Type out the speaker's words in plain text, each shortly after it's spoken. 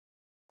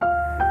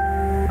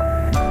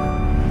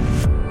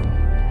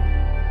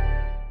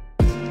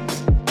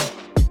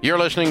You're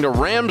listening to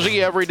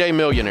Ramsey Everyday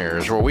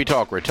Millionaires, where we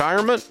talk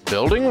retirement,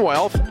 building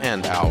wealth,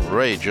 and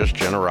outrageous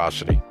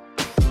generosity.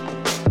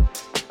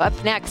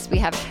 Up next, we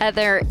have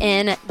Heather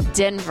in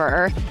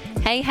Denver.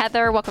 Hey,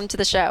 Heather, welcome to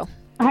the show.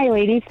 Hi,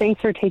 ladies. Thanks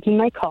for taking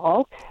my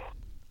call.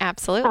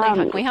 Absolutely. How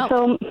can we help?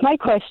 So my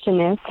question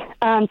is,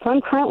 so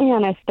I'm currently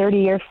on a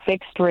 30-year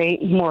fixed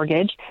rate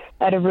mortgage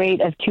at a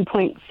rate of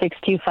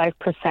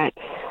 2.625%.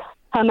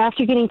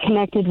 After getting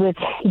connected with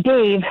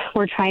Dave,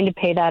 we're trying to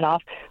pay that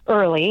off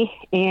early,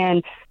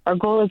 and our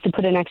goal is to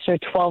put an extra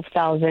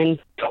 $12,000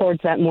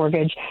 towards that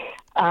mortgage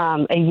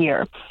a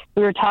year.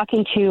 We were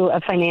talking to a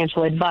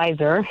financial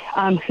advisor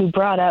who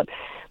brought up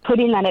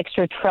putting that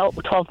extra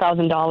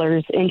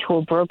 $12,000 into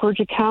a brokerage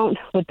account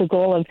with the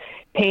goal of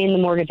paying the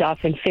mortgage off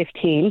in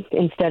 15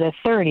 instead of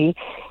 30.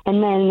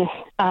 And then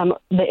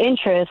the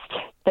interest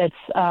that's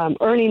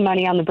earning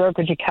money on the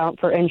brokerage account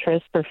for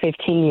interest for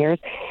 15 years.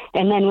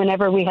 And then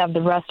whenever we have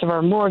the rest of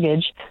our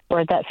mortgage,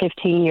 or at that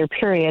 15-year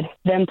period,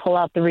 then pull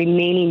out the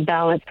remaining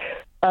balance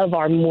of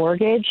our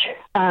mortgage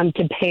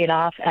to pay it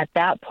off at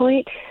that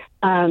point.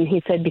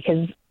 He said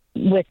because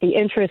with the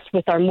interest,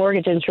 with our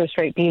mortgage interest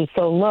rate being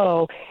so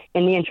low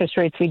and the interest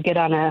rates we'd get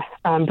on a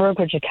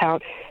brokerage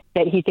account,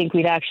 that he think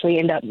we'd actually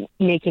end up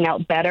making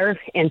out better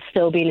and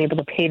still being able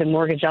to pay the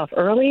mortgage off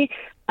early.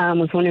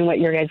 Was wondering what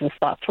your guys'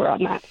 thoughts were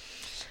on that.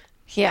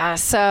 Yeah,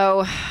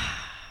 so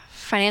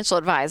financial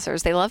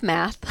advisors, they love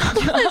math.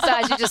 So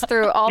as you just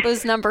threw all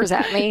those numbers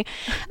at me.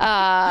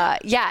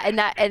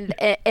 And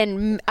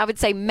I would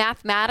say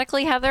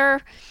mathematically, Heather,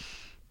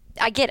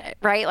 I get it,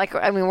 right? Like,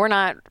 I mean, we're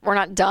not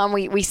dumb.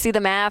 We see the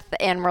math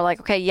and we're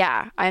like, okay,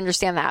 yeah, I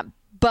understand that.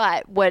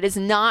 But what is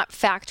not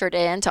factored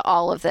into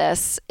all of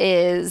this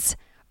is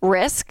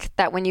risk,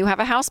 that when you have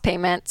a house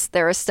payment,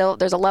 there's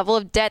a level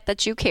of debt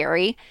that you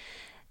carry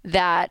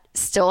that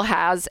still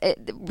has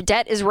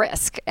debt is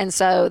risk. And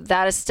so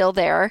that is still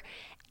there.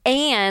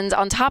 And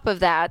on top of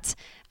that,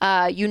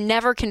 you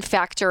never can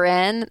factor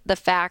in the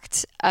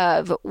fact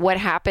of what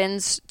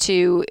happens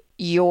to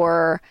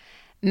your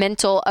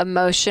mental,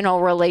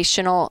 emotional,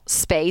 relational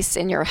space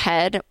in your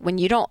head when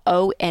you don't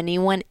owe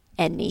anyone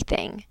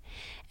anything.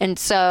 And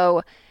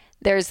so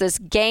there's this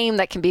game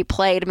that can be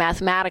played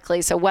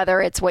mathematically. So whether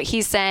it's what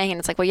he's saying, and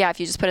it's like, well, yeah, if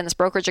you just put in this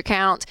brokerage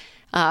account,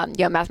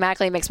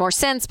 mathematically it makes more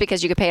sense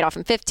because you could pay it off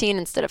in 15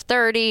 instead of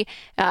 30.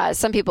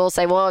 Some people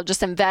say, well,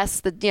 just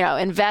invest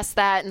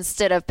that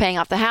instead of paying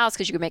off the house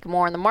because you can make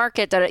more in the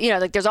market.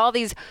 Like there's all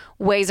these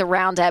ways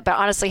around it. But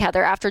honestly,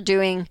 Heather, after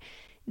doing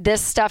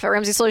this stuff at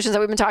Ramsey Solutions that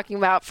we've been talking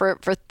about for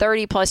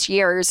 30 plus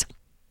years,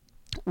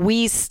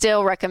 we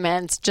still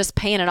recommend just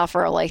paying it off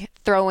early,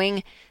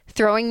 throwing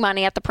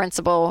money at the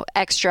principal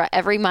extra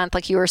every month,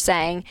 like you were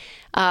saying,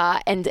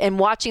 and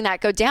watching that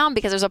go down,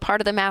 because there's a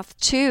part of the math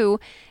too,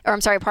 or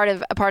I'm sorry, a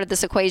part of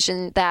this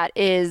equation that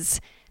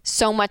is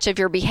so much of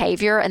your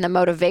behavior and the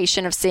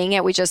motivation of seeing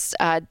it. We just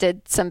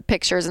did some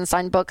pictures and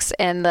signed books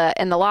in the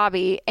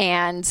lobby,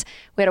 and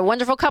we had a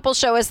wonderful couple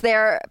show us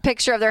their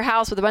picture of their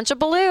house with a bunch of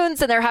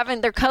balloons, and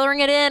they're coloring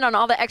it in on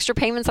all the extra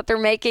payments that they're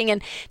making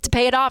and to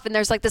pay it off. And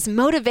there's like this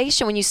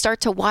motivation when you start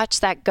to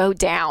watch that go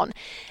down.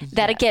 Yes.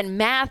 That again,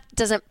 math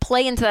doesn't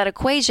play into that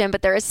equation,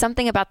 but there is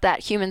something about that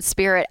human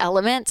spirit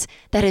element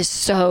that is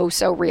so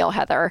real,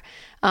 Heather.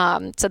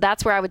 So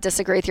that's where I would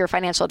disagree with your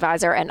financial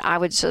advisor, and I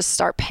would just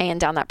start paying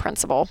down that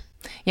principal.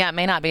 Yeah, it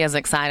may not be as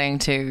exciting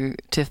to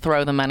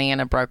throw the money in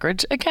a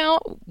brokerage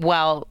account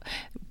while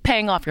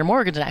paying off your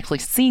mortgage, and actually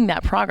seeing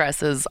that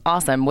progress is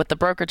awesome. With the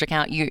brokerage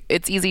account,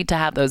 it's easy to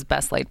have those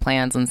best laid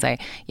plans and say,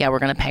 yeah, we're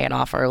going to pay it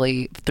off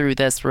early through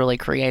this really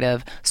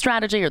creative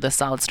strategy or this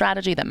solid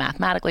strategy that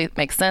mathematically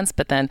makes sense,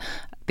 but then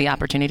the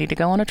opportunity to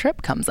go on a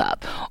trip comes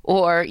up,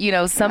 or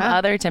some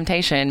other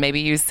temptation. Maybe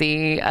you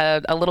see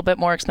a little bit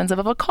more expensive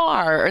of a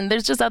car, and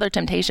there's just other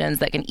temptations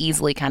that can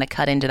easily kind of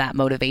cut into that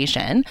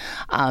motivation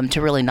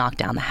to really knock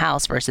down the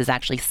house versus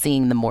actually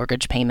seeing the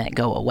mortgage payment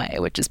go away,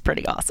 which is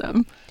pretty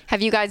awesome.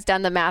 Have you guys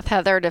done the math,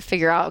 Heather, to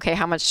figure out, okay,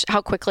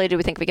 how quickly do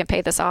we think we can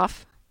pay this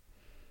off?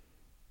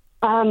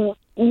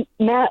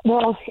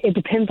 Well, it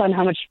depends on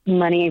how much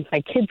money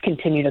my kids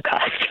continue to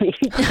cost me.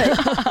 But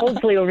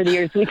hopefully over the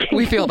years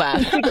we feel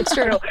bad. We can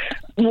throw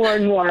more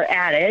and more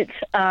at it.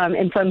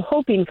 And so I'm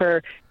hoping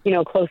for,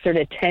 closer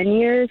to 10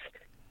 years.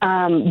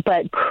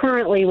 But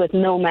currently with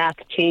no math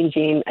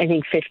changing, I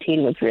think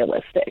 15 was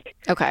realistic.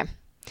 Okay.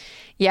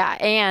 Yeah.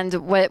 And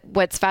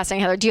what's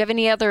fascinating, Heather, do you have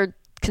any other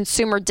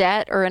consumer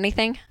debt or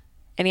anything?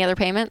 Any other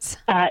payments?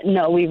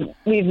 No,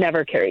 we've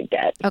never carried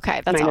debt.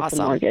 Okay, that's awesome.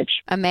 The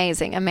mortgage.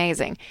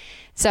 Amazing.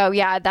 So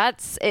yeah,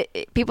 that's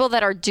it. People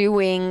that are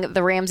doing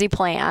the Ramsey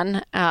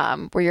plan,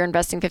 where you're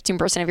investing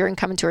 15% of your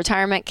income into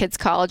retirement, kids'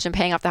 college, and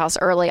paying off the house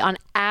early. On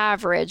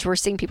average, we're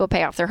seeing people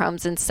pay off their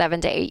homes in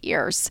 7 to 8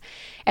 years,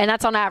 and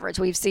that's on average.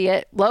 We see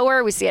it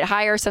lower, we see it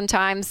higher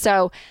sometimes.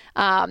 So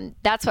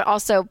that's what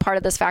also part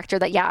of this factor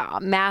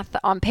that math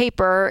on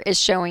paper is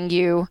showing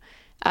you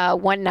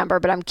one number,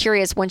 but I'm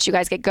curious, once you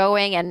guys get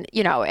going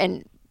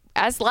and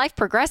as life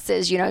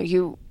progresses,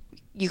 you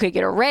could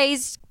get a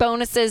raise,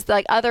 bonuses,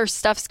 like other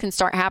stuffs can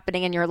start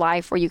happening in your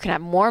life where you can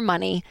have more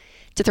money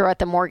to throw at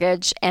the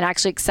mortgage and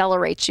actually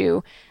accelerate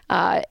you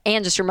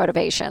and just your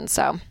motivation.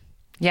 So.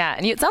 Yeah,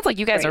 and it sounds like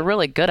you guys are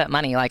really good at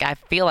money. Like, I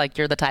feel like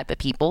you're the type of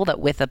people that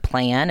with a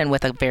plan and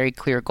with a very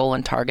clear goal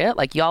and target,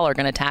 like y'all are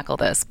going to tackle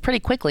this pretty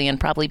quickly and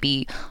probably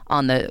be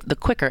on the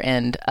quicker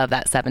end of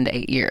that 7 to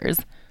 8 years.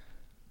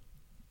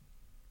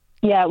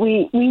 Yeah,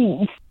 we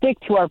stick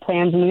to our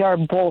plans, and we are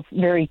both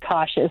very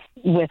cautious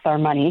with our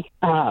money.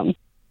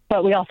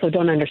 But we also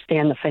don't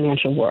understand the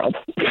financial world.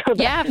 So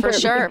yeah, for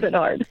sure. It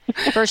hard.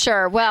 For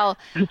sure. Well,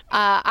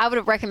 I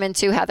would recommend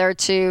too, Heather,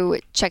 to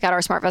check out our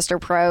SmartVestor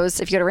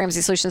Pros. If you go to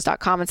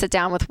RamseySolutions.com and sit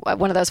down with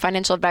one of those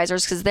financial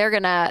advisors, because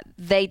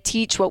they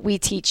teach what we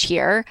teach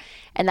here,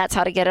 and that's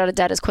how to get out of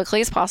debt as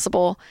quickly as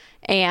possible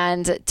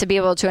and to be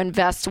able to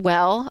invest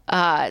well.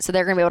 So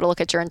they're going to be able to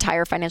look at your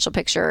entire financial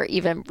picture,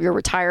 even your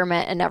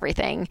retirement and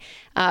everything.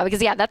 Because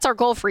that's our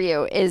goal for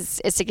you is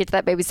to get to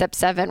that baby step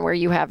 7 where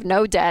you have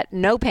no debt,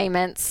 no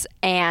payments,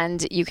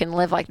 and you can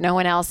live like no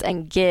one else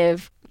and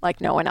give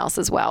like no one else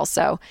as well.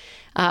 So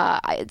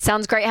it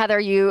sounds great, Heather.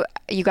 You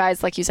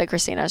guys, like you said,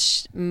 Christina,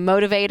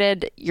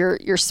 motivated.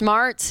 You're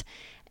smart.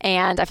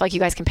 And I feel like you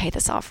guys can pay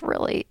this off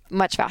really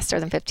much faster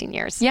than 15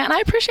 years. Yeah, and I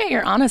appreciate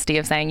your honesty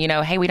of saying,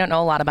 hey, we don't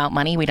know a lot about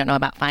money. We don't know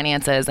about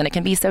finances. And it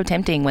can be so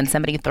tempting when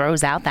somebody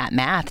throws out that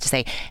math to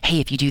say,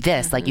 hey, if you do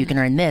this, like you can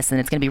earn this, and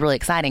it's going to be really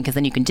exciting because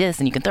then you can do this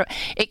and you can throw.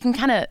 It can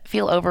kind of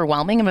feel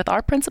overwhelming. And with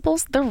our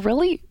principles, they're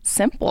really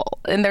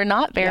simple. And they're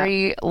not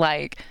very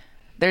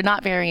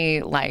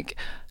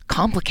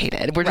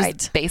complicated. We're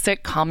just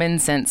basic common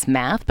sense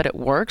math, but it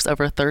works.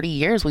 Over 30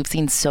 years, we've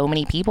seen so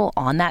many people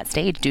on that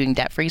stage doing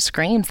debt-free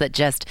screams that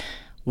just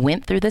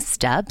went through the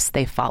steps.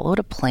 They followed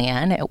a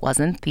plan. It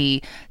wasn't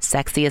the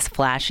sexiest,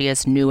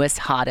 flashiest, newest,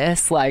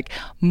 hottest,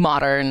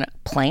 modern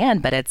plan,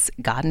 but it's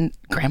gotten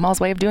grandma's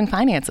way of doing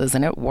finances,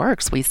 and it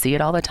works. We see it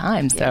all the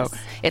time. So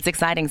it's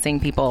exciting seeing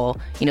people,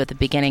 at the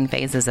beginning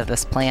phases of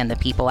this plan, the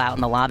people out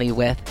in the lobby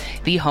with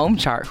the home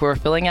chart who are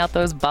filling out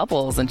those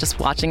bubbles and just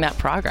watching that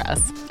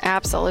progress.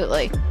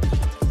 Absolutely.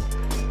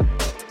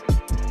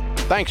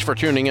 Thanks for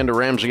tuning into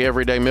Ramsey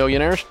Everyday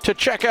Millionaires. To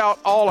check out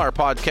all our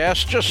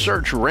podcasts, just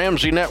search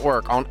Ramsey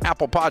Network on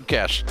Apple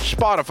Podcasts,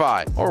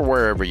 Spotify, or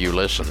wherever you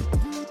listen.